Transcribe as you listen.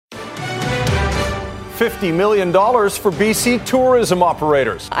$50 million for BC tourism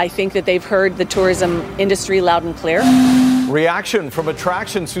operators. I think that they've heard the tourism industry loud and clear. Reaction from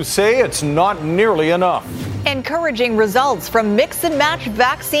attractions who say it's not nearly enough. Encouraging results from mix and match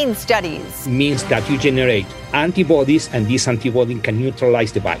vaccine studies. Means that you generate antibodies, and these antibodies can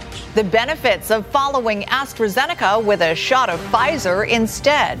neutralize the virus. The benefits of following AstraZeneca with a shot of Pfizer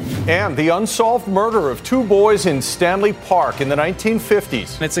instead. And the unsolved murder of two boys in Stanley Park in the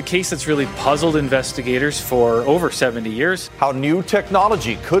 1950s. It's a case that's really puzzled investigators for over 70 years. How new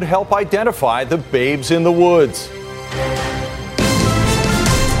technology could help identify the babes in the woods.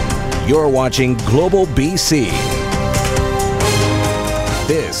 You're watching Global BC.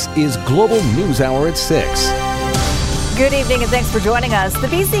 This is Global News Hour at 6. Good evening and thanks for joining us. The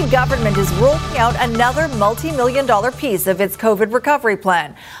BC government is rolling out another multi-million-dollar piece of its COVID recovery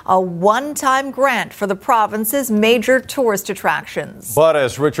plan, a one-time grant for the province's major tourist attractions. But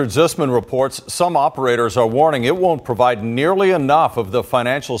as Richard Zussman reports, some operators are warning it won't provide nearly enough of the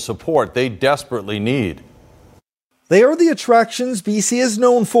financial support they desperately need. They are the attractions BC is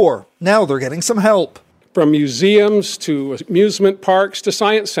known for. Now they're getting some help. From museums to amusement parks to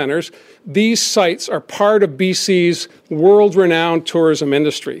science centers, these sites are part of BC's world-renowned tourism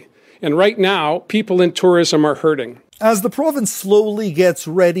industry. And right now, people in tourism are hurting. As the province slowly gets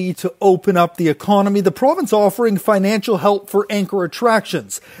ready to open up the economy, the province offering financial help for anchor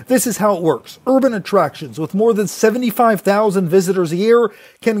attractions. This is how it works. Urban attractions with more than 75,000 visitors a year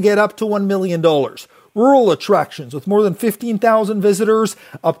can get up to $1 million. Rural attractions with more than 15,000 visitors,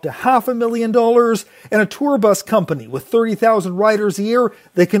 up to $500,000, and a tour bus company with 30,000 riders a year,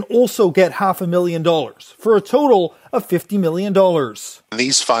 they can also get $500,000, for a total of $50 million.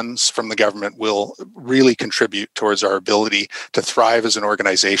 These funds from the government will really contribute towards our ability to thrive as an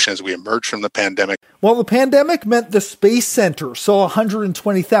organization as we emerge from the pandemic. While the pandemic meant the Space Center saw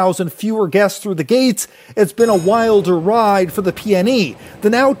 120,000 fewer guests through the gates, it's been a wilder ride for the PNE. The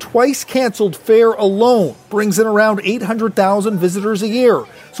now twice canceled fair alone brings in around 800,000 visitors a year.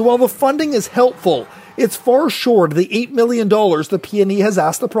 So while the funding is helpful, it's far short of the $8 million the PNE has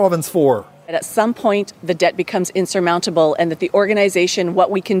asked the province for. At some point, the debt becomes insurmountable and that the organization, what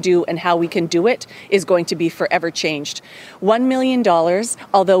we can do and how we can do it, is going to be forever changed. $1 million,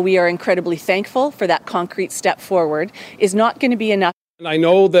 although we are incredibly thankful for that concrete step forward, is not going to be enough. And I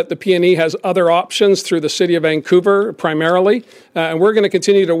know that the PNE has other options through the City of Vancouver primarily, and we're going to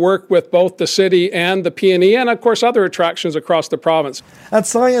continue to work with both the city and the PNE and, of course, other attractions across the province. At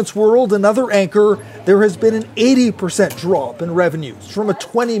Science World, another anchor, there has been an 80% drop in revenues from a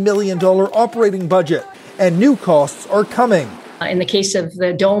 $20 million operating budget, and new costs are coming. In the case of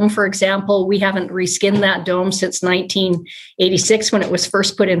the dome, for example, we haven't reskinned that dome since 1986 when it was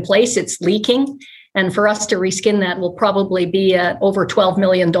first put in place. It's leaking. And for us to reskin that will probably be at over $12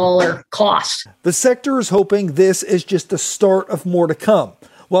 million cost. The sector is hoping this is just the start of more to come,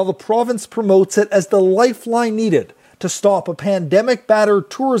 while the province promotes it as the lifeline needed to stop a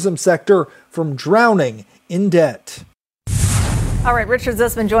pandemic-battered tourism sector from drowning in debt. All right, Richard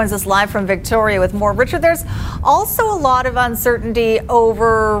Zussman joins us live from Victoria with more. Richard, there's also a lot of uncertainty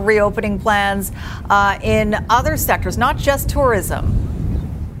over reopening plans in other sectors, not just tourism.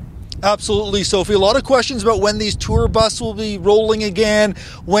 Absolutely, Sophie. A lot of questions about when these tour buses will be rolling again,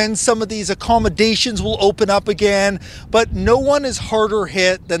 when some of these accommodations will open up again. But no one is harder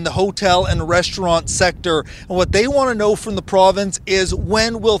hit than the hotel and restaurant sector. And what they want to know from the province is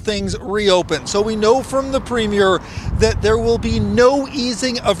when will things reopen? So we know from the Premier that there will be no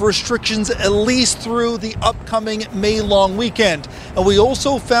easing of restrictions at least through the upcoming May long weekend. And we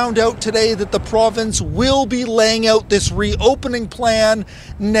also found out today that the province will be laying out this reopening plan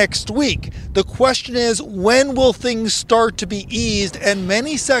next week. The question is, when will things start to be eased? And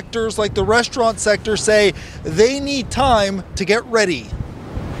many sectors, like the restaurant sector, say they need time to get ready.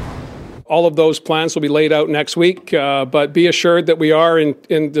 All of those plans will be laid out next week, but be assured that we are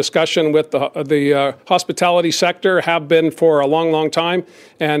in discussion with the hospitality sector, have been for a long, long time,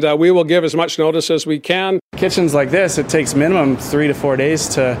 and we will give as much notice as we can. Kitchens like this, it takes minimum 3 to 4 days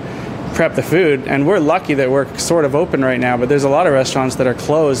to prep the food, and we're lucky that we're sort of open right now, but there's a lot of restaurants that are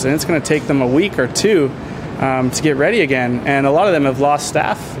closed, and it's going to take them a week or two to get ready again. And a lot of them have lost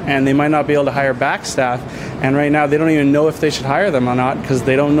staff, and they might not be able to hire back staff, and right now they don't even know if they should hire them or not because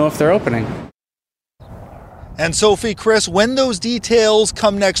they don't know if they're opening. And Sophie, Chris, when those details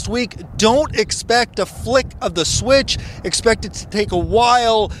come next week, don't expect a flick of the switch. Expect it to take a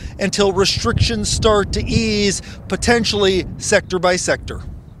while until restrictions start to ease, potentially sector by sector.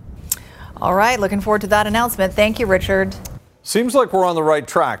 All right, looking forward to that announcement. Thank you, Richard. Seems like we're on the right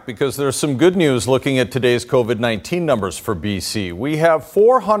track because there's some good news looking at today's COVID-19 numbers for BC. We have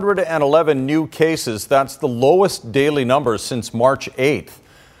 411 new cases. That's the lowest daily number since March 8th.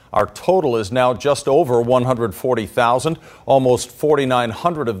 Our total is now just over 140,000. Almost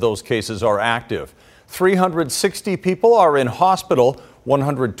 4,900 of those cases are active. 360 people are in hospital,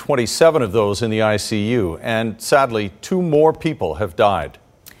 127 of those in the ICU. And sadly, 2 more people have died.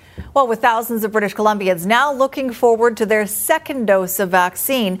 Well, with thousands of British Columbians now looking forward to their second dose of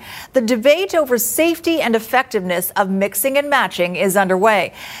vaccine, the debate over safety and effectiveness of mixing and matching is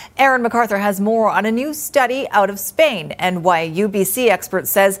underway. Aaron MacArthur has more on a new study out of Spain and why a UBC expert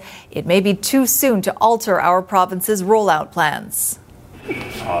says it may be too soon to alter our province's rollout plans.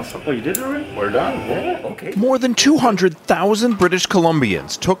 Awesome. Oh, you did it already? We're done. Yeah, okay. More than 200,000 British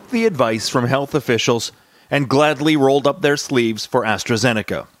Columbians took the advice from health officials and gladly rolled up their sleeves for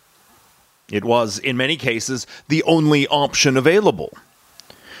AstraZeneca. It was, in many cases, the only option available.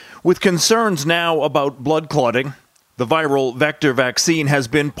 With concerns now about blood clotting, the viral vector vaccine has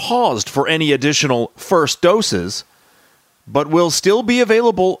been paused for any additional first doses, but will still be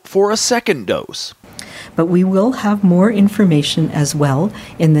available for a second dose. But we will have more information as well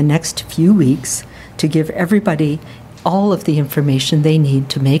in the next few weeks to give everybody all of the information they need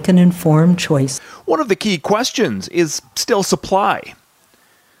to make an informed choice. One of the key questions is still supply.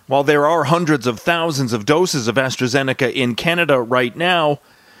 While there are hundreds of thousands of doses of AstraZeneca in Canada right now,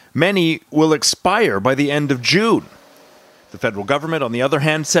 many will expire by the end of June. The federal government, on the other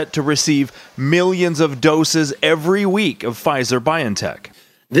hand, set to receive millions of doses every week of Pfizer-BioNTech.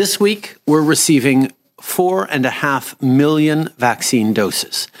 This week, we're receiving 4.5 million vaccine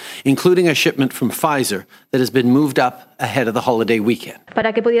doses, including a shipment from Pfizer that has been moved up ahead of the holiday weekend.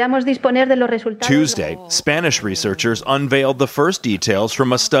 Tuesday, Spanish researchers unveiled the first details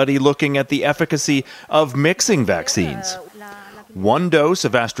from a study looking at the efficacy of mixing vaccines. 1 dose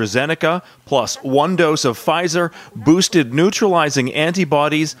of AstraZeneca plus 1 dose of Pfizer boosted neutralizing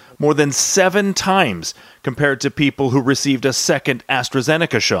antibodies more than 7 times compared to people who received a second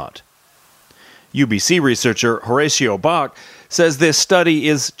AstraZeneca shot. UBC researcher Horacio Bach says this study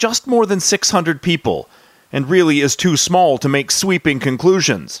is just more than 600 people and really is too small to make sweeping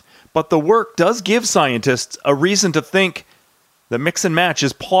conclusions. But the work does give scientists a reason to think that mix and match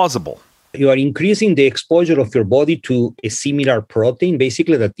is plausible. You are increasing the exposure of your body to a similar protein,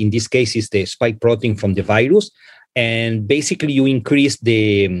 basically that in this case is the spike protein from the virus. And basically you increase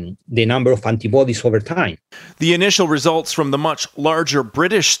the number of antibodies over time. The initial results from the much larger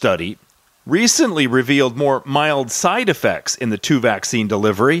British study recently revealed more mild side effects in the 2 vaccine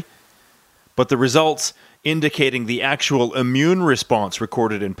delivery, but the results indicating the actual immune response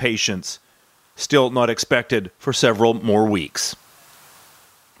recorded in patients still not expected for several more weeks.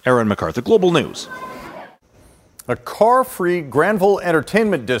 Aaron MacArthur, Global News. A car-free Granville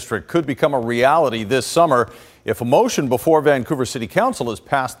Entertainment District could become a reality this summer if a motion before Vancouver City Council is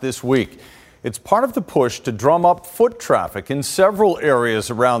passed this week. It's part of the push to drum up foot traffic in several areas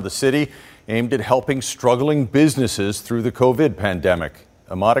around the city, aimed at helping struggling businesses through the COVID pandemic.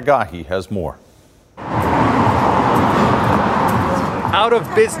 Ahmad Agahi has more. Out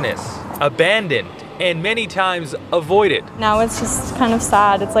of business, abandoned, and many times avoided. Now it's just kind of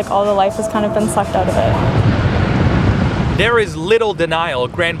sad. It's like all the life has kind of been sucked out of it. There is little denial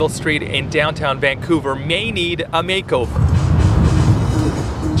Granville Street in downtown Vancouver may need a makeover.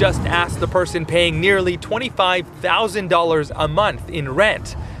 Just ask the person paying nearly $25,000 a month in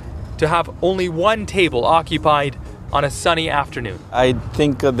rent to have only 1 table occupied on a sunny afternoon. I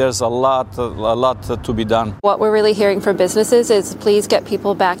think there's a lot to be done. What we're really hearing from businesses is please get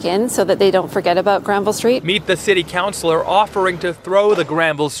people back in so that they don't forget about Granville Street. Meet the city councillor offering to throw the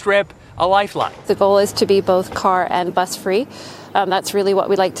Granville Strip a lifeline. The goal is to be both car and bus free. That's really what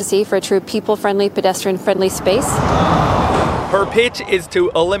we'd like to see for a true people-friendly, pedestrian-friendly space. Her pitch is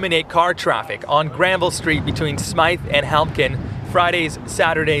to eliminate car traffic on Granville Street between Smythe and Helmkin Fridays,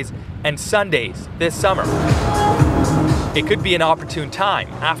 Saturdays, and Sundays this summer. It could be an opportune time.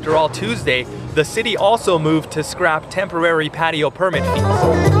 After all, Tuesday, the city also moved to scrap temporary patio permit fees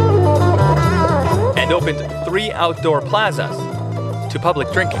and opened 3 outdoor plazas to public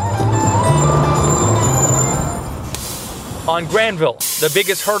drinking. On Granville, the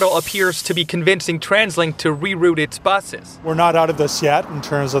biggest hurdle appears to be convincing TransLink to reroute its buses. We're not out of this yet in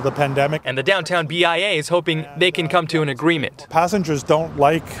terms of the pandemic. And the downtown BIA is hoping they can come to an agreement. Passengers don't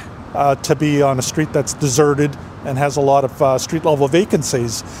like to be on a street that's deserted and has a lot of street-level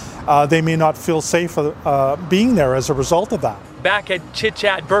vacancies. They may not feel safe being there as a result of that. Back at Chit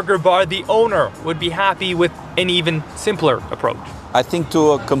Chat Burger Bar, the owner would be happy with an even simpler approach. I think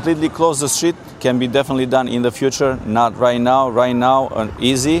to completely close the street can be definitely done in the future, not right now. Right now, an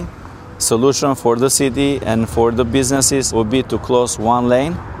easy solution for the city and for the businesses would be to close one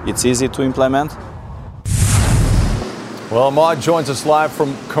lane. It's easy to implement. Well, Ahmad joins us live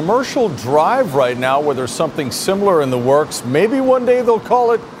from Commercial Drive right now, where there's something similar in the works. Maybe one day they'll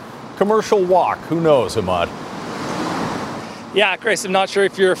call it Commercial Walk. Who knows, Ahmad? Yeah, Chris, I'm not sure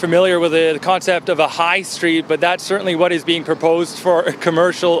if you're familiar with the concept of a high street, but that's certainly what is being proposed for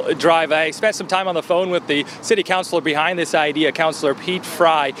Commercial Drive. I spent some time on the phone with the city councillor behind this idea, Councillor Pete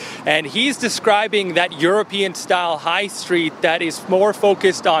Fry, and he's describing that European-style high street that is more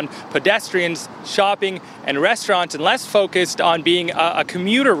focused on pedestrians, shopping, and restaurants, and less focused on being a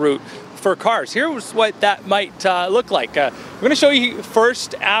commuter route for cars. Here's what that might look like. We're going to show you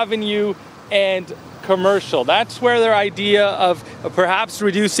First Avenue and Commercial. That's where their idea of perhaps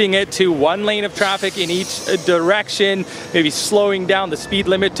reducing it to one lane of traffic in each direction, maybe slowing down the speed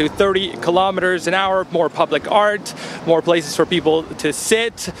limit to 30 kilometers an hour, more public art, more places for people to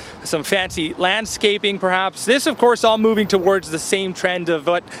sit, some fancy landscaping perhaps. This, of course, all moving towards the same trend of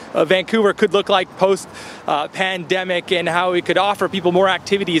what Vancouver could look like post-pandemic and how it could offer people more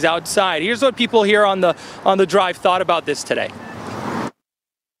activities outside. Here's what people here on the drive thought about this today.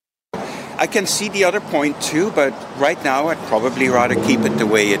 I can see the other point too, but right now I'd probably rather keep it the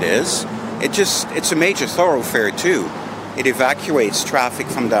way it is. It's a major thoroughfare too. It evacuates traffic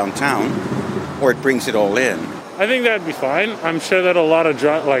from downtown, or it brings it all in. I think that'd be fine. I'm sure that a lot of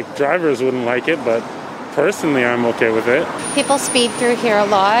drivers wouldn't like it, but personally I'm okay with it. People speed through here a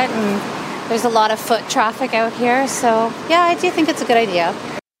lot, and there's a lot of foot traffic out here, so yeah, I do think it's a good idea.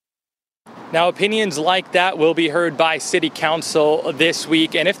 Now, opinions like that will be heard by City Council this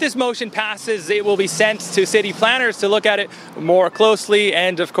week. And if this motion passes, it will be sent to city planners to look at it more closely.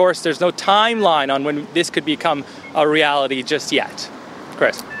 And of course, there's no timeline on when this could become a reality just yet.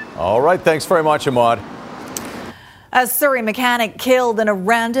 Chris. All right. Thanks very much, Ahmad. A Surrey mechanic killed in a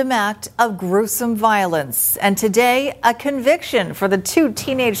random act of gruesome violence. And today, a conviction for the two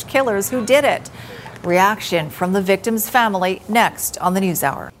teenage killers who did it. Reaction from the victim's family next on the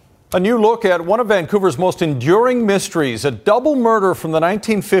NewsHour. A new look at one of Vancouver's most enduring mysteries, a double murder from the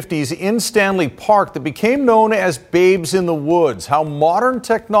 1950s in Stanley Park that became known as Babes in the Woods. How modern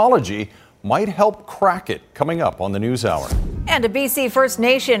technology might help crack it. Coming up on the NewsHour. And a BC First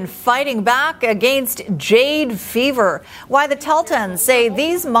Nation fighting back against jade fever. Why the Tahltans say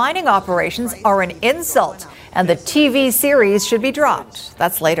these mining operations are an insult and the TV series should be dropped.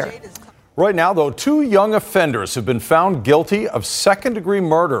 That's later. Right now, though, two young offenders have been found guilty of second-degree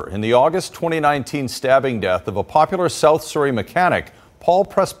murder in the August 2019 stabbing death of a popular South Surrey mechanic, Paul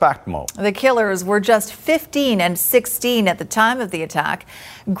Prespacmo. The killers were just 15 and 16 at the time of the attack.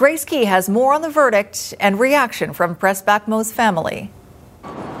 Grace Key has more on the verdict and reaction from Prespacmo's family.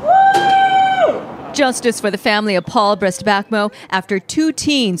 Justice for the family of Paul Prespacmo after two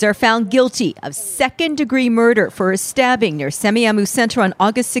teens are found guilty of second-degree murder for a stabbing near Semiahmoo Centre on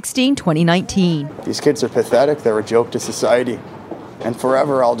August 16, 2019. These kids are pathetic. They're a joke to society. And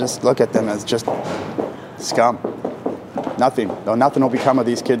forever, I'll just look at them as just scum. Nothing will become of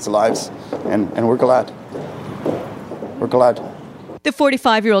these kids' lives. And we're glad. We're glad. The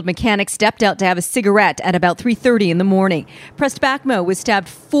 45-year-old mechanic stepped out to have a cigarette at about 3:30 in the morning. Prespacmo was stabbed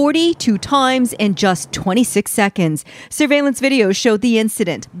 42 times in just 26 seconds. Surveillance video showed the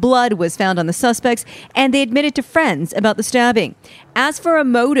incident. Blood was found on the suspects, and they admitted to friends about the stabbing. As for a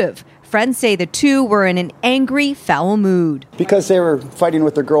motive, friends say the two were in an angry, foul mood. Because they were fighting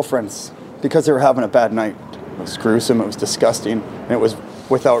with their girlfriends. Because they were having a bad night. It was gruesome, it was disgusting, and it was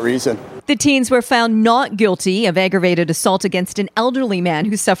without reason. The teens were found not guilty of aggravated assault against an elderly man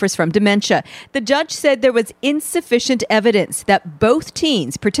who suffers from dementia. The judge said there was insufficient evidence that both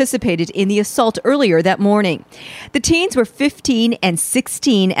teens participated in the assault earlier that morning. The teens were 15 and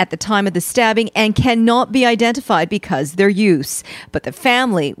 16 at the time of the stabbing and cannot be identified because of their use. But the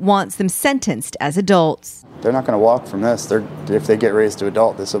family wants them sentenced as adults. They're not going to walk from this. If they get raised to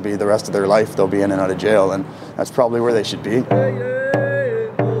adult, this will be the rest of their life. They'll be in and out of jail, and that's probably where they should be.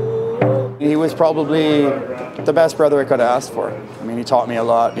 He was probably the best brother I could have asked for. I mean, he taught me a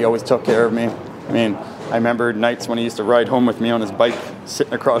lot. He always took care of me. I mean, I remember nights when he used to ride home with me on his bike,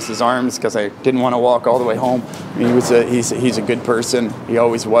 sitting across his arms because I didn't want to walk all the way home. I mean, he's a good person. He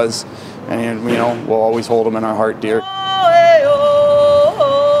always was. And, we'll always hold him in our heart dear.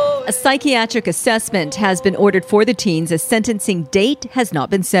 A psychiatric assessment has been ordered for the teens. A sentencing date has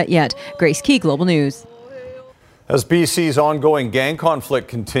not been set yet. Grace Key, Global News. As BC's ongoing gang conflict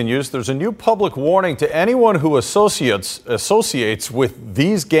continues, there's a new public warning to anyone who associates with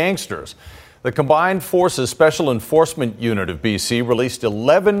these gangsters. The Combined Forces Special Enforcement Unit of BC released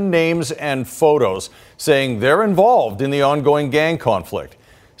 11 names and photos saying they're involved in the ongoing gang conflict.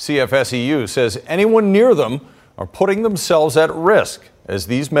 CFSEU says anyone near them are putting themselves at risk, as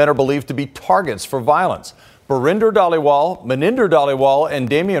these men are believed to be targets for violence. Barinder Dhaliwal, Maninder Dhaliwal, and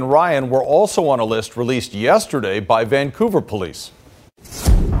Damian Ryan were also on a list released yesterday by Vancouver Police.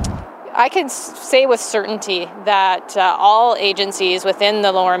 I can say with certainty that all agencies within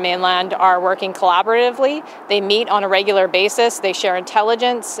the Lower Mainland are working collaboratively. They meet on a regular basis. They share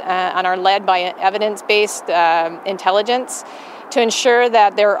intelligence and are led by evidence-based intelligence to ensure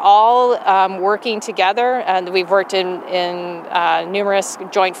that they're all working together. And we've worked in numerous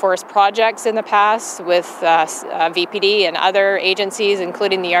joint force projects in the past with VPD and other agencies,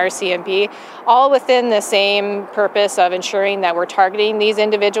 including the RCMP, all within the same purpose of ensuring that we're targeting these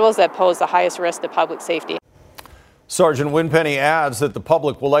individuals that pose the highest risk to public safety. Sergeant Winpenny adds that the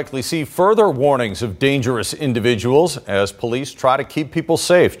public will likely see further warnings of dangerous individuals as police try to keep people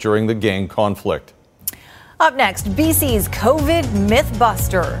safe during the gang conflict. Up next, BC's COVID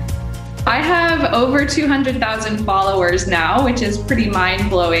Mythbuster. I have over 200,000 followers now, which is pretty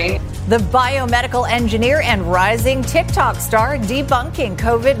mind-blowing. The biomedical engineer and rising TikTok star debunking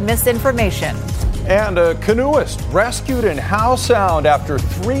COVID misinformation. And a canoeist rescued in Howe Sound after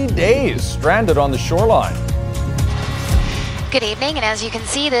 3 days stranded on the shoreline. Good evening, and as you can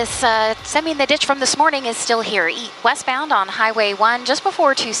see, this semi in the ditch from this morning is still here. Westbound on Highway 1 just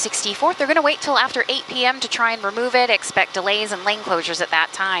before 264th. They're going to wait till after 8 p.m. to try and remove it. Expect delays and lane closures at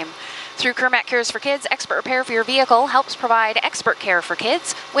that time. Through Kermac Cares for Kids, expert repair for your vehicle helps provide expert care for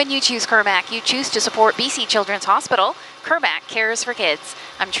kids. When you choose Kermac, you choose to support BC Children's Hospital. Kermac Cares for Kids.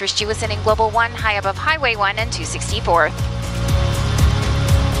 I'm Trish Jewison in Global 1, high above Highway 1 and 264th.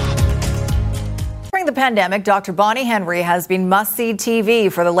 During the pandemic, Dr. Bonnie Henry has been must-see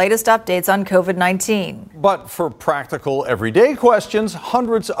TV for the latest updates on COVID-19. But for practical, everyday questions,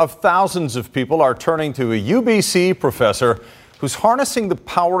 hundreds of thousands of people are turning to a UBC professor who's harnessing the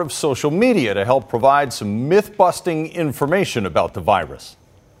power of social media to help provide some myth-busting information about the virus.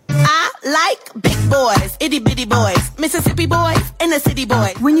 I like big boys, itty-bitty boys, Mississippi boys, and the city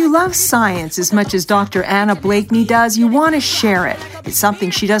boys. When you love science as much as Dr. Anna Blakeney does, you want to share it. It's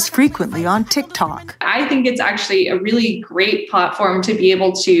something she does frequently on TikTok. I think it's actually a really great platform to be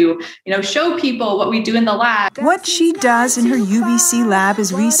able to, show people what we do in the lab. What she does in her UBC lab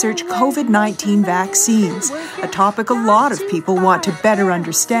is research COVID-19 vaccines, a topic a lot of people want to better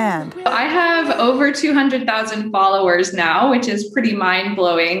understand. I have over 200,000 followers now, which is pretty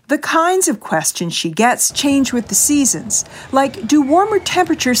mind-blowing. The kinds of questions she gets change with the seasons, like do warmer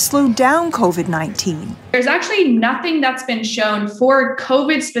temperatures slow down COVID-19? There's actually nothing that's been shown for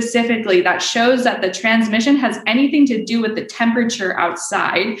COVID specifically that shows that the transmission has anything to do with the temperature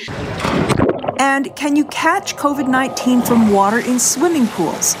outside. And can you catch COVID-19 from water in swimming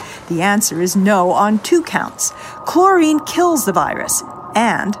pools? The answer is no on 2 counts. Chlorine kills the virus,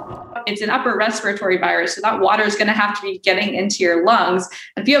 and it's an upper respiratory virus, so that water is going to have to be getting into your lungs.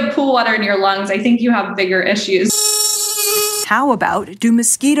 If you have pool water in your lungs, I think you have bigger issues. How about, do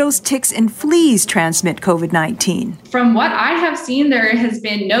mosquitoes, ticks, and fleas transmit COVID-19? From what I have seen, there has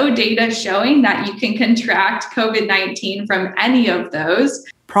been no data showing that you can contract COVID-19 from any of those.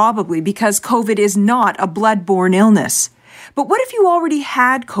 Probably because COVID is not a blood-borne illness. But what if you already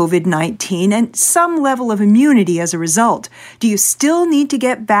had COVID-19 and some level of immunity as a result? Do you still need to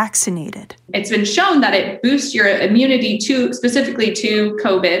get vaccinated? It's been shown that it boosts your immunity specifically to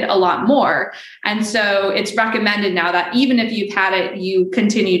COVID a lot more. And so it's recommended now that even if you've had it, you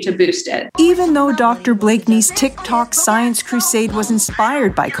continue to boost it. Even though Dr. Blakeney's TikTok science crusade was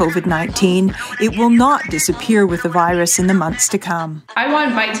inspired by COVID-19, it will not disappear with the virus in the months to come. I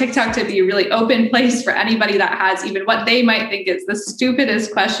want my TikTok to be a really open place for anybody that has even what they might think is the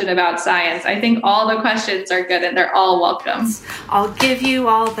stupidest question about science. I think all the questions are good and they're all welcome. I'll give you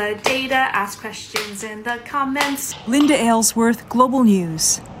all the data. Ask questions in the comments. Linda Aylesworth, Global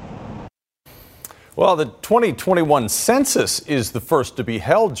News. Well, the 2021 census is the first to be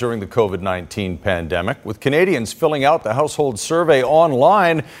held during the COVID-19 pandemic. With Canadians filling out the household survey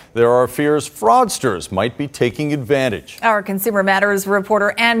online, there are fears fraudsters might be taking advantage. Our Consumer Matters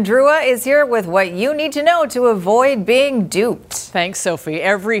reporter Ann Drua is here with what you need to know to avoid being duped. Thanks, Sophie.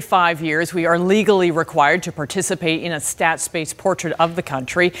 Every 5 years, we are legally required to participate in a stats-based portrait of the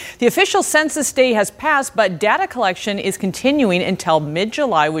country. The official census day has passed, but data collection is continuing until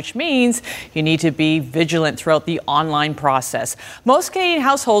mid-July, which means you need to be be vigilant throughout the online process. Most Canadian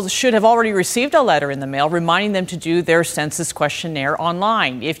households should have already received a letter in the mail reminding them to do their census questionnaire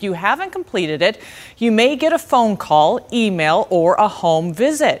online. If you haven't completed it, you may get a phone call, email, or a home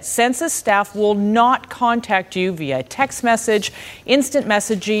visit. Census staff will not contact you via text message, instant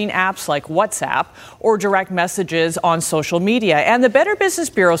messaging apps like WhatsApp, or direct messages on social media. And the Better Business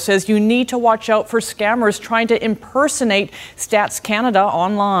Bureau says you need to watch out for scammers trying to impersonate Stats Canada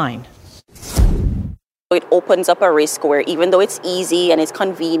online. It opens up a risk where even though it's easy and it's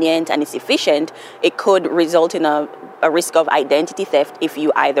convenient and it's efficient, it could result in a risk of identity theft if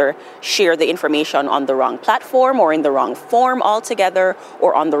you either share the information on the wrong platform or in the wrong form altogether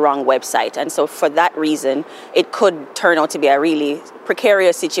or on the wrong website. And so for that reason, it could turn out to be a really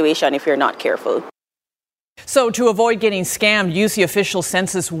precarious situation if you're not careful. So to avoid getting scammed, use the official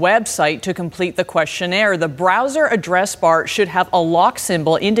census website to complete the questionnaire. The browser address bar should have a lock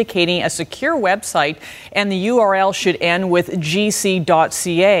symbol indicating a secure website, and the URL should end with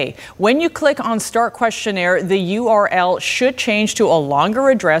gc.ca. When you click on Start Questionnaire, the URL should change to a longer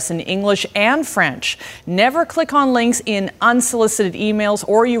address in English and French. Never click on links in unsolicited emails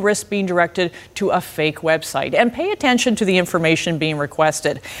or you risk being directed to a fake website. And pay attention to the information being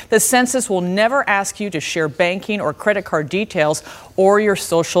requested. The census will never ask you to share banking or credit card details or your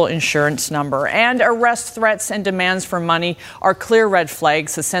social insurance number. And arrest threats and demands for money are clear red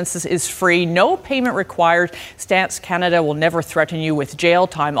flags. The census is free, no payment required. Stats Canada will never threaten you with jail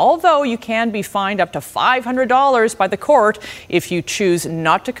time, although you can be fined up to $500 by the court if you choose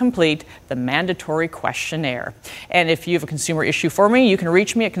not to complete the mandatory questionnaire. And if you have a consumer issue for me, you can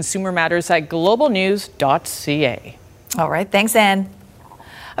reach me at consumermatters@globalnews.ca. All right, thanks, Ann.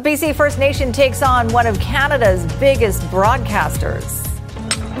 A BC First Nation takes on one of Canada's biggest broadcasters.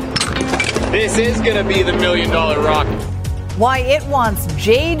 This is going to be the $1 million rocket. Why it wants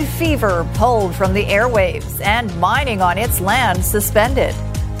jade fever pulled from the airwaves and mining on its land suspended.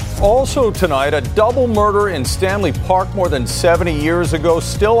 Also tonight, a double murder in Stanley Park more than 70 years ago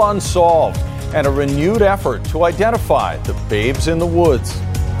still unsolved, and a renewed effort to identify the babes in the woods.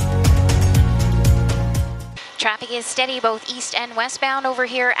 Traffic is steady both east and westbound over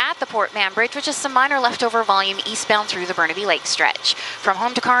here at the Port Mann Bridge, with just some minor leftover volume eastbound through the Burnaby Lake stretch. From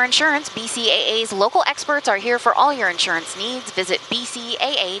home to car insurance, BCAA's local experts are here for all your insurance needs. Visit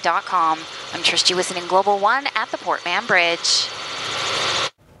bcaa.com. I'm Trish Jewison in Global One at the Port Mann Bridge.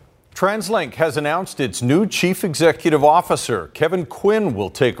 TransLink has announced its new chief executive officer. Kevin Quinn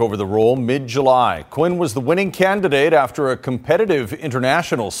will take over the role mid-July. Quinn was the winning candidate after a competitive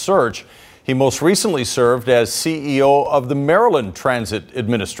international search. He most recently served as CEO of the Maryland Transit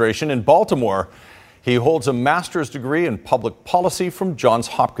Administration in Baltimore. He holds a master's degree in public policy from Johns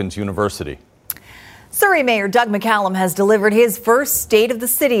Hopkins University. Surrey Mayor Doug McCallum has delivered his first State of the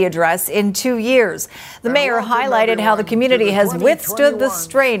City address in 2 years. The mayor highlighted how the community has withstood the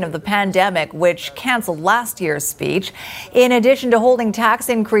strain of the pandemic, which canceled last year's speech. In addition to holding tax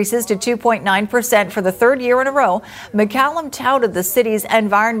increases to 2.9% for the third year in a row, McCallum touted the city's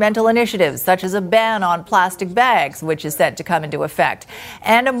environmental initiatives, such as a ban on plastic bags, which is set to come into effect,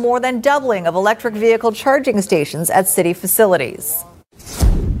 and a more than doubling of electric vehicle charging stations at city facilities.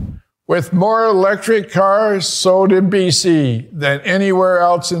 With more electric cars sold in BC than anywhere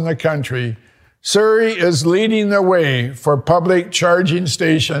else in the country, Surrey is leading the way for public charging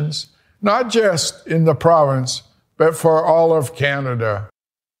stations, not just in the province, but for all of Canada.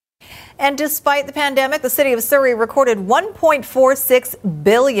 And despite the pandemic, the city of Surrey recorded $1.46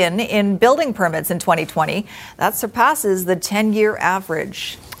 billion in building permits in 2020. That surpasses the 10-year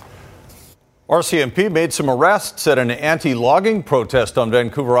average. RCMP made some arrests at an anti-logging protest on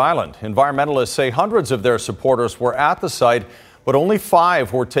Vancouver Island. Environmentalists say hundreds of their supporters were at the site, but only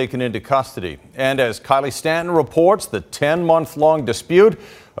 5 were taken into custody. And as Kylie Stanton reports, the 10-month-long dispute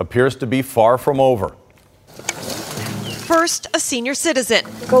appears to be far from over. First, a senior citizen.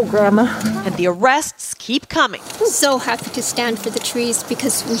 Go, Grandma. And the arrests keep coming. So happy to stand for the trees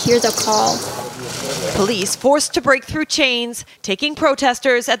because we hear the call. Police forced to break through chains, taking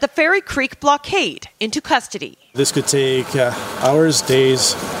protesters at the Fairy Creek blockade into custody. This could take hours,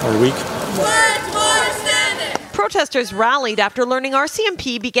 days, or a week. Protesters rallied after learning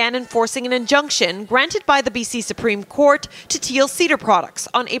RCMP began enforcing an injunction granted by the BC Supreme Court to Teal Cedar Products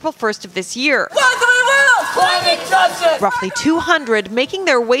on April 1st of this year. Roughly 200 making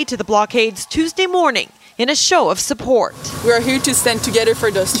their way to the blockades Tuesday morning in a show of support. We are here to stand together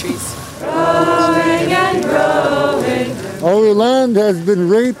for those trees. Growing and growing. Our land has been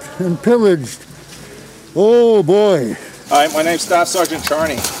raped and pillaged. Oh boy. Hi, my name's Staff Sergeant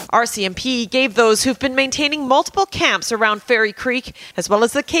Charney. RCMP gave those who've been maintaining multiple camps around Fairy Creek, as well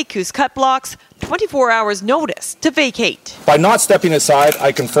as the Kekus cut blocks, 24 hours notice to vacate. By not stepping aside,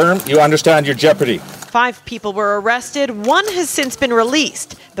 I confirm you understand your jeopardy. 5 people were arrested. 1 has since been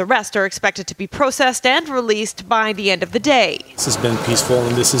released. The rest are expected to be processed and released by the end of the day. This has been peaceful,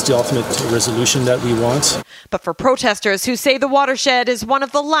 and this is the ultimate resolution that we want. But for protesters who say the watershed is one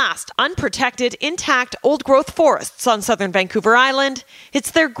of the last unprotected, intact, old-growth forests on southern Vancouver Island,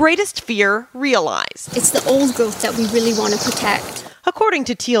 it's their greatest fear realized. It's the old growth that we really want to protect. According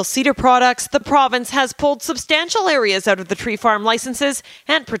to Teal Cedar Products, the province has pulled substantial areas out of the tree farm licenses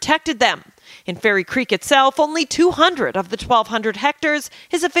and protected them. In Fairy Creek itself, only 200 of the 1,200 hectares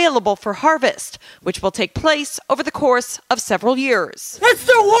is available for harvest, which will take place over the course of several years. It's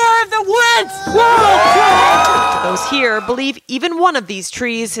the war of the woods! Those here believe even one of these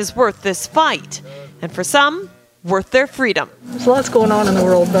trees is worth this fight, and for some, worth their freedom. There's lots going on in the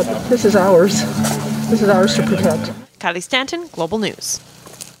world, but this is ours. This is ours to protect. Kylie Stanton, Global News.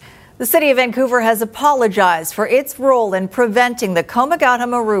 The City of Vancouver has apologized for its role in preventing the Komagata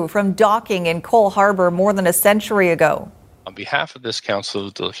Maru from docking in Cole Harbour more than a century ago. On behalf of this council,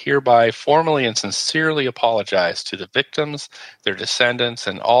 do hereby formally and sincerely apologize to the victims, their descendants,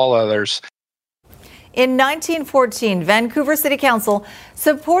 and all others. In 1914, Vancouver City Council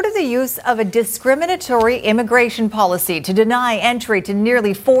supported the use of a discriminatory immigration policy to deny entry to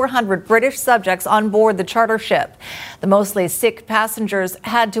nearly 400 British subjects on board the charter ship. The mostly sick passengers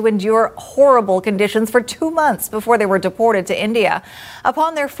had to endure horrible conditions for 2 months before they were deported to India.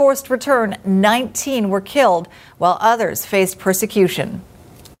 Upon their forced return, 19 were killed, while others faced persecution.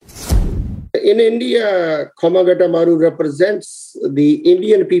 In India, Komagata Maru represents the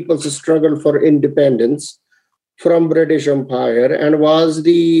Indian people's struggle for independence from British Empire and was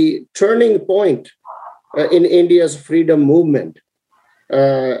the turning point in India's freedom movement.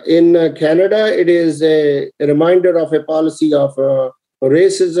 In Canada, it is a reminder of a policy of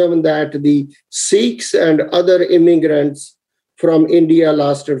racism that the Sikhs and other immigrants from India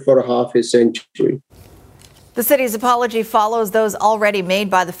lasted for half a century. The city's apology follows those already made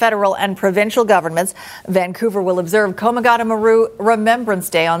by the federal and provincial governments. Vancouver will observe Komagata Maru Remembrance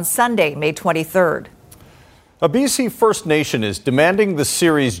Day on Sunday, May 23rd. A BC First Nation is demanding the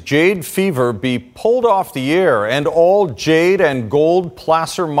series Jade Fever be pulled off the air and all jade and gold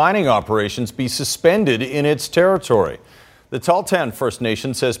placer mining operations be suspended in its territory. The Tahltan First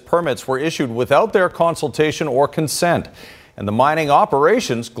Nation says permits were issued without their consultation or consent, and the mining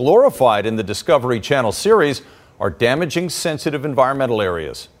operations glorified in the Discovery Channel series are damaging sensitive environmental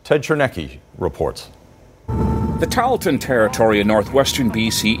areas. Ted Chernecki reports. The Tahltan territory in northwestern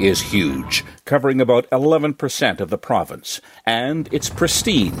BC is huge, covering about 11% of the province, and it's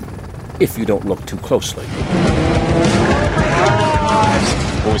pristine if you don't look too closely.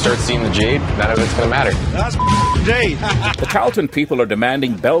 When we start seeing the jade, none of it's going to matter. That's jade. The Tahltan people are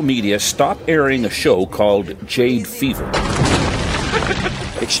demanding Bell Media stop airing a show called Jade Fever.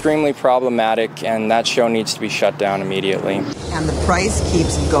 Extremely problematic, and that show needs to be shut down immediately. And the price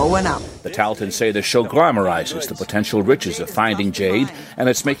keeps going up. The Tahltan say the show glamorizes the potential riches of finding jade, and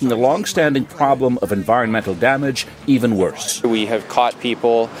it's making the long-standing problem of environmental damage even worse. We have caught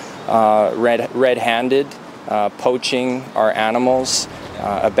people red-handed, poaching our animals,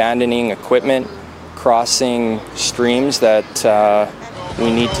 abandoning equipment, crossing streams that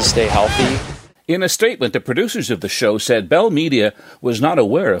we need to stay healthy. In a statement, the producers of the show said Bell Media was not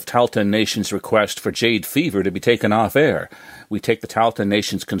aware of Tahltan Nation's request for Jade Fever to be taken off air. We take the Tahltan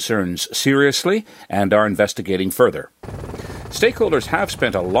Nation's concerns seriously and are investigating further. Stakeholders have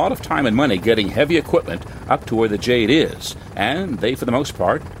spent a lot of time and money getting heavy equipment up to where the jade is, and they, for the most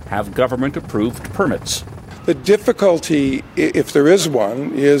part, have government-approved permits. The difficulty, if there is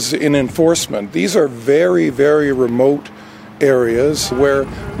one, is in enforcement. These are very, very remote areas where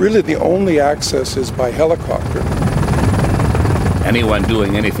really the only access is by helicopter. Anyone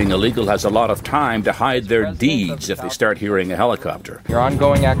doing anything illegal has a lot of time to hide their deeds if they start hearing a helicopter. Your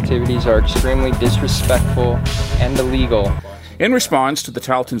ongoing activities are extremely disrespectful and illegal. In response to the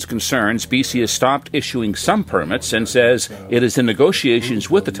Tahltan's concerns, BC has stopped issuing some permits and says it is in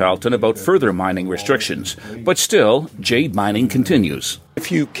negotiations with the Tahltan about further mining restrictions. But still, jade mining continues.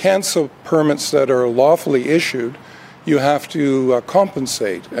 If you cancel permits that are lawfully issued, you have to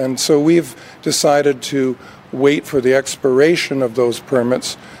compensate. And so we've decided to wait for the expiration of those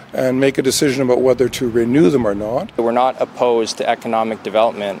permits and make a decision about whether to renew them or not. We're not opposed to economic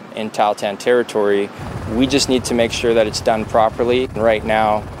development in Tahltan territory. We just need to make sure that it's done properly. Right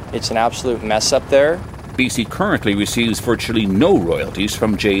now, it's an absolute mess up there. BC currently receives virtually no royalties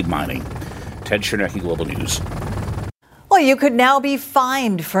from jade mining. Ted Chernecki, Global News. Well, You could now be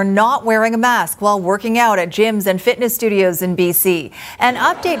fined for not wearing a mask while working out at gyms and fitness studios in BC. An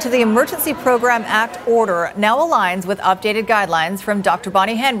update to the Emergency Program Act order now aligns with updated guidelines from Dr.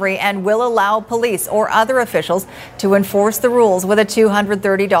 Bonnie Henry and will allow police or other officials to enforce the rules with a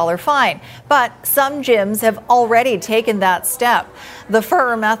 $230 fine. But some gyms have already taken that step. The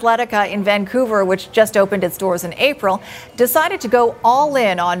firm Athletica in Vancouver, which just opened its doors in April, decided to go all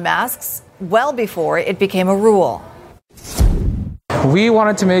in on masks well before it became a rule. We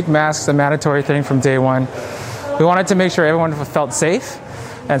wanted to make masks a mandatory thing from day one. We wanted to make sure everyone felt safe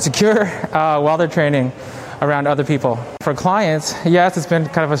and secure while they're training around other people. For clients, yes, it's been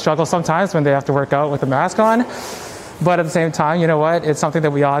kind of a struggle sometimes when they have to work out with a mask on, but at the same time, you know what? It's something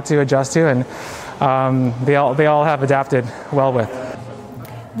that we ought to adjust to, and they all have adapted well with.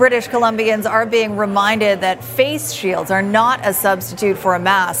 British Columbians are being reminded that face shields are not a substitute for a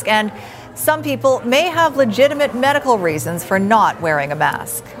mask, and some people may have legitimate medical reasons for not wearing a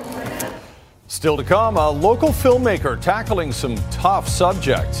mask. Still to come, a local filmmaker tackling some tough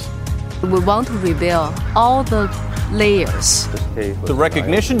subjects. We want to reveal all the layers. The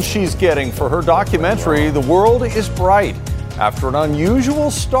recognition she's getting for her documentary, The World is Bright, after an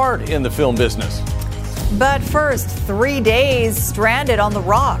unusual start in the film business. But first, 3 days stranded on the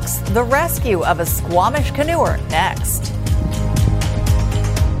rocks. The rescue of a Squamish canoer next.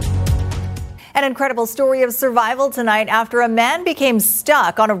 An incredible story of survival tonight after a man became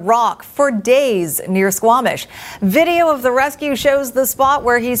stuck on a rock for days near Squamish. Video of the rescue shows the spot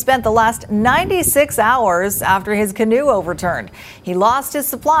where he spent the last 96 hours after his canoe overturned. He lost his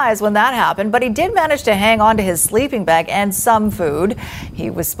supplies when that happened, but he did manage to hang on to his sleeping bag and some food. He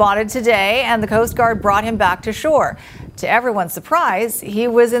was spotted today, and the Coast Guard brought him back to shore. To everyone's surprise, he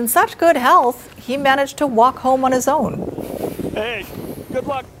was in such good health, he managed to walk home on his own. Hey, good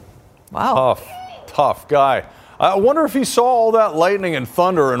luck. Wow. Tough guy. I wonder if he saw all that lightning and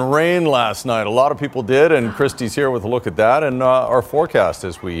thunder and rain last night. A lot of people did, and Christy's here with a look at that and our forecast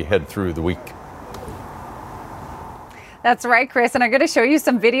as we head through the week. That's right, Chris, and I'm going to show you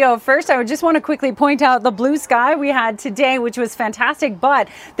some video. First, I would just want to quickly point out the blue sky we had today, which was fantastic, but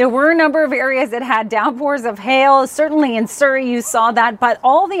there were a number of areas that had downpours of hail. Certainly in Surrey, you saw that, but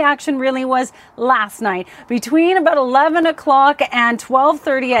all the action really was last night. Between about 11 o'clock and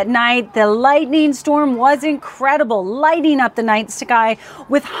 12:30 at night, the lightning storm was incredible, lighting up the night sky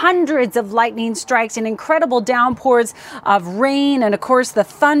with hundreds of lightning strikes and incredible downpours of rain, and of course the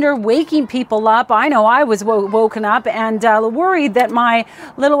thunder waking people up. I know I was woken up and worried that my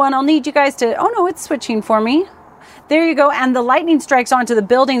little one, I'll need you guys to, oh no, it's switching for me. There you go. And the lightning strikes onto the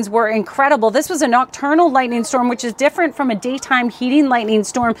buildings were incredible. This was a nocturnal lightning storm, which is different from a daytime heating lightning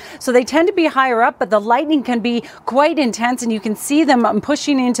storm. So they tend to be higher up, but the lightning can be quite intense, and you can see them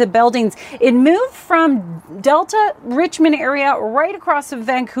pushing into buildings. It moved from Delta, Richmond area right across of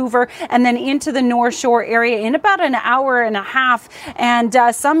Vancouver and then into the North Shore area in about an hour and a half. And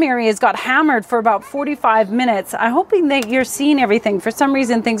some areas got hammered for about 45 minutes. I'm hoping that you're seeing everything. For some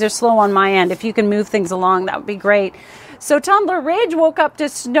reason, things are slow on my end. If you can move things along, that would be great. So Tumbler Ridge woke up to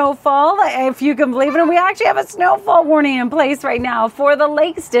snowfall, if you can believe it. And we actually have a snowfall warning in place right now for the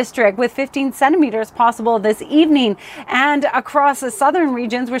Lakes District with 15 centimeters possible this evening. And across the southern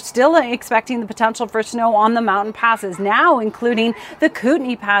regions, we're still expecting the potential for snow on the mountain passes, now including the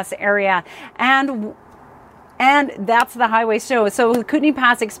Kootenay Pass area. And that's the highway show. So the Kootenay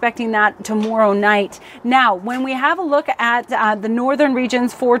Pass, expecting that tomorrow night. Now, when we have a look at the northern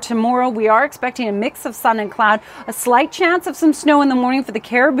regions for tomorrow, we are expecting a mix of sun and cloud. A slight chance of some snow in the morning for the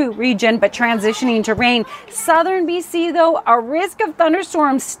Cariboo region, but transitioning to rain. Southern BC, though, a risk of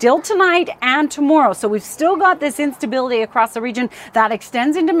thunderstorms still tonight and tomorrow. So we've still got this instability across the region that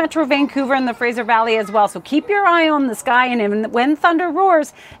extends into Metro Vancouver and the Fraser Valley as well. So keep your eye on the sky, and when thunder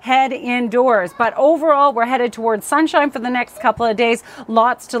roars, head indoors. But overall, we're headed towards sunshine for the next couple of days.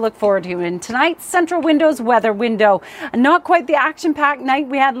 Lots to look forward to. And tonight's Central Windows weather window. Not quite the action-packed night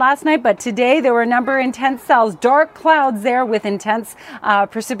we had last night, but today there were a number of intense cells. Dark clouds there with intense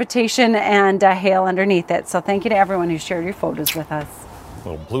precipitation and hail underneath it. So thank you to everyone who shared your photos with us. A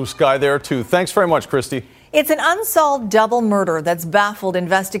little blue sky there, too. Thanks very much, Christy. It's an unsolved double murder that's baffled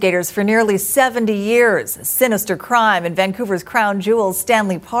investigators for nearly 70 years. A sinister crime in Vancouver's crown jewel,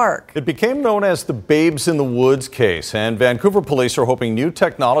 Stanley Park. It became known as the Babes in the Woods case, and Vancouver police are hoping new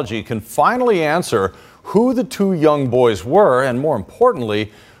technology can finally answer who the two young boys were, and more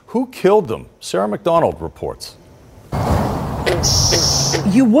importantly, who killed them. Sarah McDonald reports.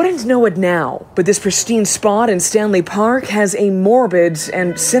 You wouldn't know it now, but this pristine spot in Stanley Park has a morbid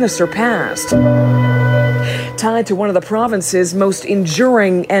and sinister past, tied to one of the province's most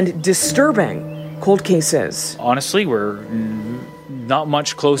enduring and disturbing cold cases. Honestly, we're not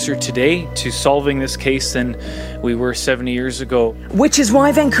much closer today to solving this case than we were 70 years ago. Which is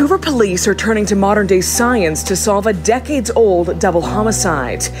why Vancouver police are turning to modern-day science to solve a decades-old double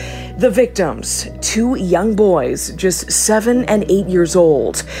homicide. The victims, 2 young boys, just 7 and 8 years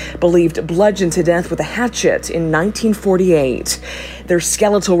old, believed bludgeoned to death with a hatchet in 1948. Their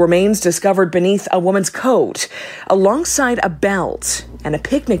skeletal remains discovered beneath a woman's coat, alongside a belt and a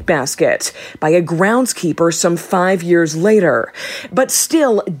picnic basket by a groundskeeper some 5 years later. But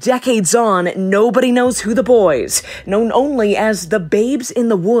still, decades on, nobody knows who the boys, known only as the Babes in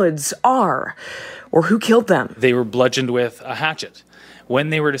the Woods, are, or who killed them. They were bludgeoned with a hatchet. When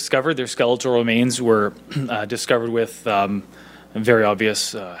they were discovered, their skeletal remains were discovered with very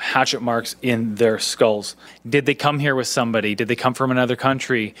obvious hatchet marks in their skulls. Did they come here with somebody? Did they come from another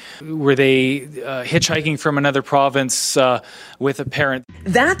country? Were they hitchhiking from another province with a parent?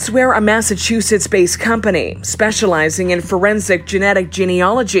 That's where a Massachusetts-based company specializing in forensic genetic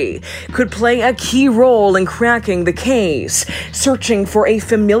genealogy could play a key role in cracking the case, searching for a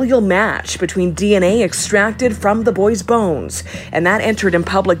familial match between DNA extracted from the boys' bones, and that entered in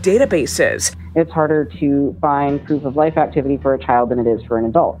public databases. It's harder to find proof of life activity for a child than it is for an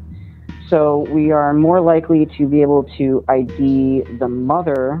adult. So we are more likely to be able to ID the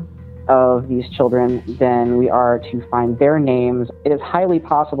mother of these children than we are to find their names. It is highly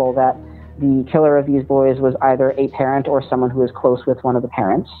possible that the killer of these boys was either a parent or someone who is close with one of the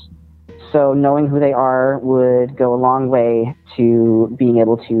parents. So knowing who they are would go a long way to being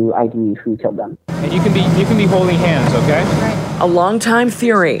able to ID who killed them. And you can be holding hands, okay? A long-time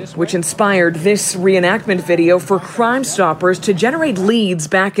theory, which inspired this reenactment video for Crime Stoppers to generate leads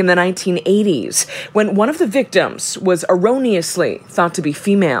back in the 1980s, when one of the victims was erroneously thought to be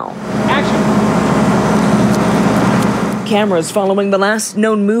female. Cameras following the last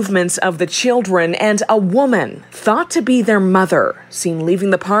known movements of the children, and a woman thought to be their mother, seen leaving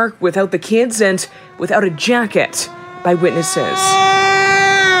the park without the kids and without a jacket by witnesses.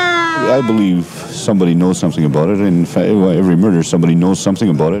 I believe somebody knows something about it. In fact, every murder, somebody knows something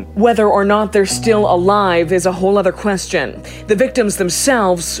about it. Whether or not they're still alive is a whole other question. The victims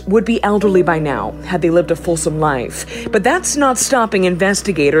themselves would be elderly by now, had they lived a fulsome life. But that's not stopping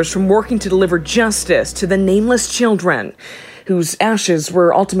investigators from working to deliver justice to the nameless children, whose ashes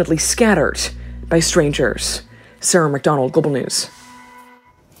were ultimately scattered by strangers. Sarah McDonald, Global News.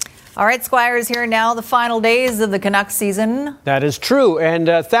 All right, Squires, here now, the final days of the Canucks season. That is true. And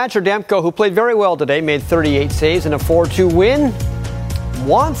Thatcher Demko, who played very well today, made 38 saves in a 4-2 win,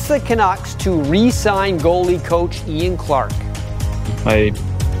 wants the Canucks to re-sign goalie coach Ian Clark. I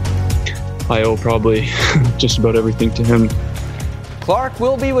owe probably just about everything to him. Clark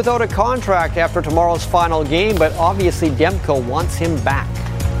will be without a contract after tomorrow's final game, but obviously Demko wants him back.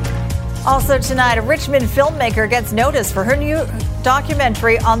 Also tonight, a Richmond filmmaker gets noticed for her new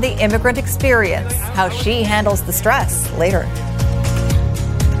documentary on the immigrant experience, how she handles the stress. Later.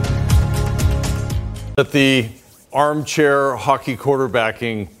 Let the armchair hockey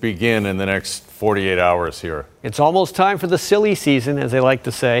quarterbacking begin in the next 48 hours here. It's almost time for the silly season, as they like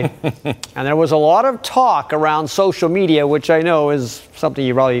to say. And there was a lot of talk around social media, which I know is something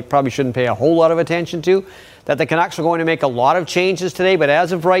you probably shouldn't pay a whole lot of attention to, that the Canucks are going to make a lot of changes today. But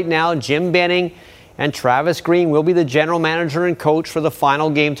as of right now, Jim Benning and Travis Green will be the general manager and coach for the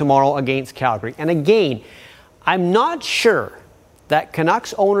final game tomorrow against Calgary. And again, I'm not sure that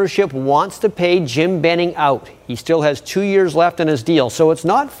Canucks ownership wants to pay Jim Benning out. He still has 2 years left in his deal, so it's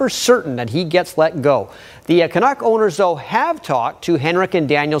not for certain that he gets let go. The Canuck owners, though, have talked to Henrik and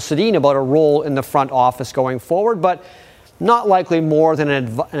Daniel Sedin about a role in the front office going forward, but not likely more than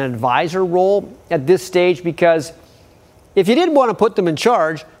an advisor role at this stage, because if you did want to put them in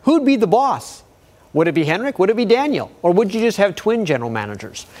charge, who'd be the boss? Would it be Henrik? Would it be Daniel? Or would you just have twin general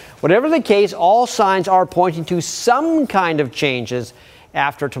managers? Whatever the case, all signs are pointing to some kind of changes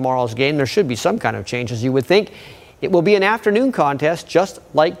after tomorrow's game. There should be some kind of changes, you would think. It will be an afternoon contest just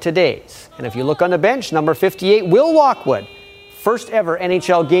like today's. And if you look on the bench, number 58, Will Lockwood, first ever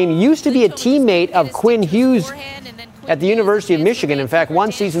NHL game, used to be a teammate of Quinn Hughes at the University of Michigan. In fact,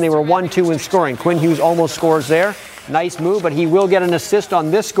 one season they were 1-2 in scoring. Quinn Hughes almost scores there. Nice move, but he will get an assist on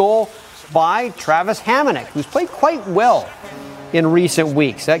this goal by Travis Hamonic, who's played quite well in recent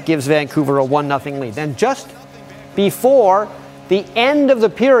weeks. That gives Vancouver a 1-0 lead. Then just before the end of the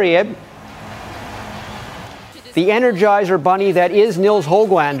period, the Energizer Bunny that is Nils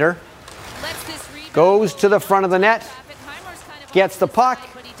Höglander goes to the front of the net, gets the puck,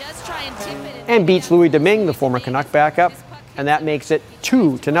 and beats Louis Domingue, the former Canuck backup, and that makes it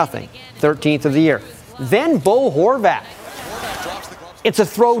 2-0, 13th of the year. Then Bo Horvat It's a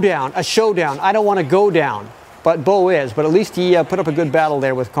throwdown, a showdown. I don't want to go down, but Bo is. But at least he put up a good battle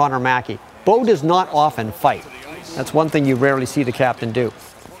there with Connor Mackey. Bo does not often fight. That's one thing you rarely see the captain do.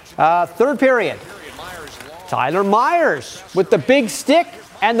 Third period. Tyler Myers with the big stick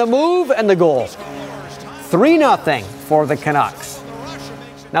and the move and the goal. 3-0 for the Canucks.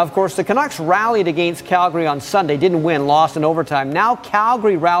 Now, of course, the Canucks rallied against Calgary on Sunday, didn't win, lost in overtime. Now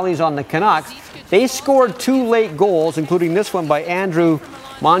Calgary rallies on the Canucks. They scored 2 late goals, including this one by Andrew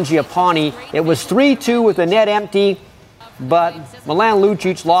Mangiapane. It was 3-2 with the net empty, but Milan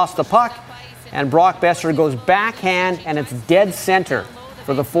Lucic lost the puck, and Brock Besser goes backhand, and it's dead center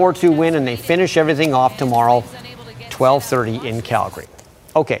for the 4-2 win, and they finish everything off tomorrow, 12:30 in Calgary.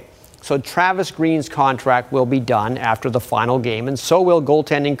 Okay, so Travis Green's contract will be done after the final game, and so will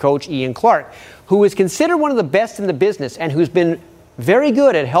goaltending coach Ian Clark, who is considered one of the best in the business and who's been very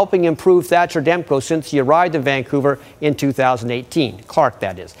good at helping improve Thatcher Demko since he arrived in Vancouver in 2018. Clark,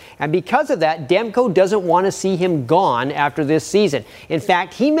 that is. And because of that, Demko doesn't want to see him gone after this season. In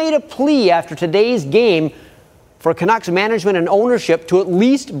fact, he made a plea after today's game for Canucks management and ownership to at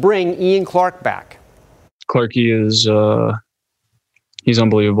least bring Ian Clark back. Clarky is he's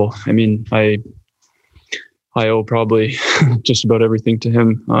unbelievable. I mean, I owe probably just about everything to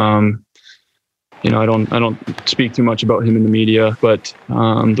him. I don't speak too much about him in the media, but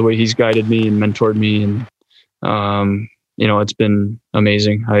the way he's guided me and mentored me, and it's been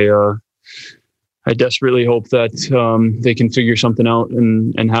amazing. I desperately hope that they can figure something out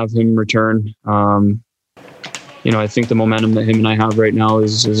and have him return. I think the momentum that him and I have right now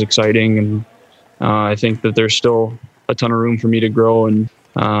is exciting, and I think that there's still a ton of room for me to grow. And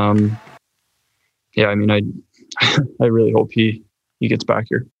I really hope he gets back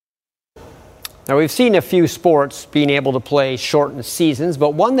here. Now, we've seen a few sports being able to play shortened seasons,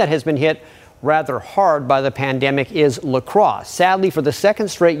 but one that has been hit rather hard by the pandemic is lacrosse. Sadly, for the second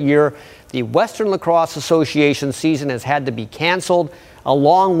straight year, the Western Lacrosse Association season has had to be canceled,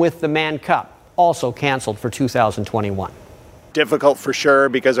 along with the Mann Cup, also canceled for 2021. Difficult for sure,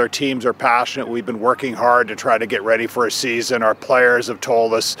 because our teams are passionate. We've been working hard to try to get ready for a season. Our players have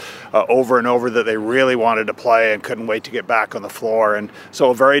told us over and over that they really wanted to play and couldn't wait to get back on the floor. And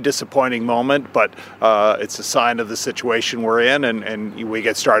so a very disappointing moment, but it's a sign of the situation we're in, and we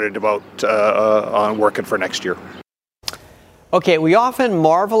get started on working for next year. Okay, we often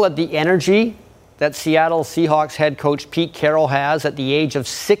marvel at the energy that Seattle Seahawks head coach Pete Carroll has at the age of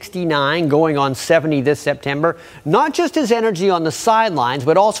 69, going on 70 this September. Not just his energy on the sidelines,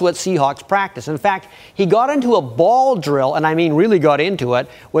 but also at Seahawks practice. In fact, he got into a ball drill, and I mean really got into it,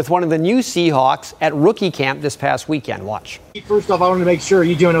 with one of the new Seahawks at rookie camp this past weekend. Watch. First off, I wanted to make sure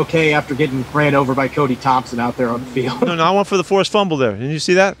you're doing okay after getting ran over by Cody Thompson out there on the field. No, I went for the forced fumble there. Didn't you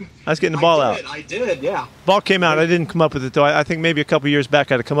see that? I was getting the ball out. I did, yeah. Ball came out. I didn't come up with it, though. I think maybe a couple years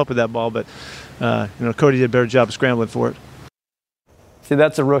back I'd have come up with that ball, but Cody did a better job of scrambling for it. See,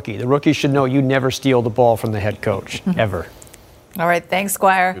 that's a rookie. The rookie should know you never steal the ball from the head coach, ever. All right, thanks,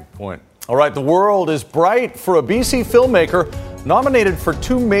 Squire. Good point. All right, the world is bright for a BC filmmaker nominated for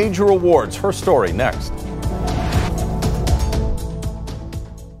 2 major awards. Her story next.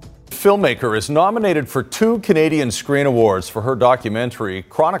 Filmmaker is nominated for 2 Canadian Screen Awards for her documentary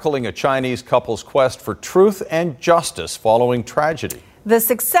chronicling a Chinese couple's quest for truth and justice following tragedy. The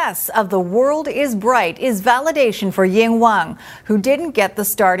success of The World is Bright is validation for Ying Wang, who didn't get the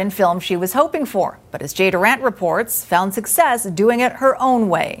start in film she was hoping for, but as Jay Durant reports, found success doing it her own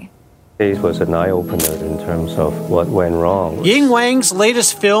way. It was an eye-opener in terms of what went wrong. Ying Wang's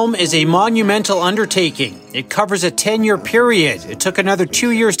latest film is a monumental undertaking. It covers a 10-year period. It took another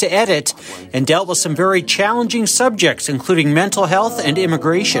 2 years to edit and dealt with some very challenging subjects, including mental health and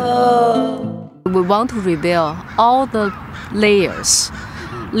immigration. We want to reveal all the layers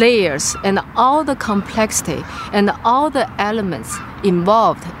and all the complexity and all the elements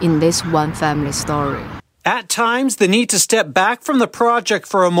involved in this one family story. At times, the need to step back from the project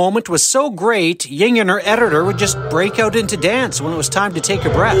for a moment was so great, Ying and her editor would just break out into dance when it was time to take a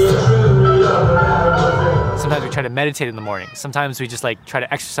breath. Sometimes we try to meditate in the morning. Sometimes we just try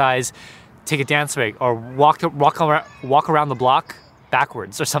to exercise, take a dance break, or walk around the block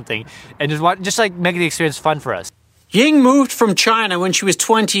backwards or something, and just make the experience fun for us. Ying moved from China when she was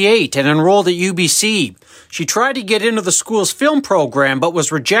 28 and enrolled at UBC. She tried to get into the school's film program but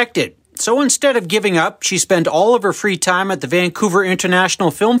was rejected. So instead of giving up, she spent all of her free time at the Vancouver International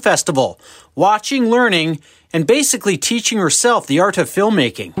Film Festival, watching, learning, and basically teaching herself the art of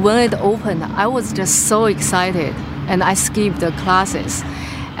filmmaking. When it opened, I was just so excited, and I skipped the classes.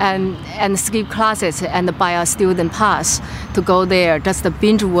 And skip classes and buy a student pass to go there, just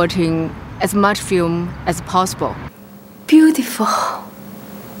binge watching as much film as possible. Beautiful.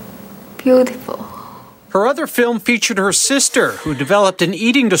 beautiful. Her other film featured her sister, who developed an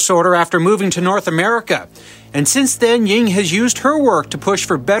eating disorder after moving to North America. And since then, Ying has used her work to push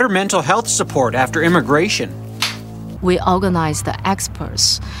for better mental health support after immigration. We organized the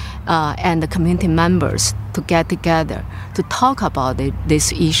experts and the community members to get together to talk about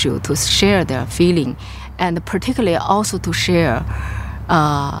this issue, to share their feeling, and particularly also to share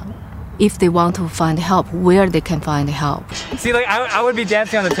if they want to find help, where they can find help. See, like I would be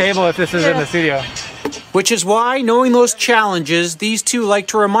dancing on the table if this was in the studio. Which is why, knowing those challenges, these two like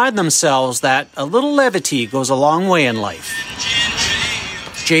to remind themselves that a little levity goes a long way in life.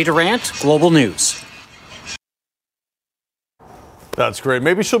 Jay Durant, Global News. That's great.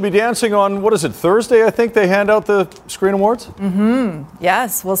 Maybe she'll be dancing on, what is it, Thursday, I think they hand out the Screen Awards?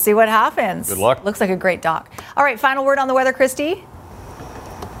 Yes, we'll see what happens. Good luck. Looks like a great doc. All right, final word on the weather, Christy?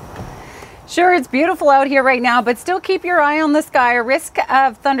 Sure, it's beautiful out here right now, but still keep your eye on the sky. A risk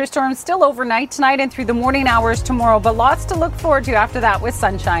of thunderstorms still overnight tonight and through the morning hours tomorrow, but lots to look forward to after that with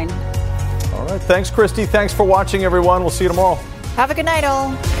sunshine. All right. Thanks, Christy. Thanks for watching, everyone. We'll see you tomorrow. Have a good night,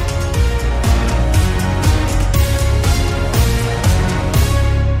 all.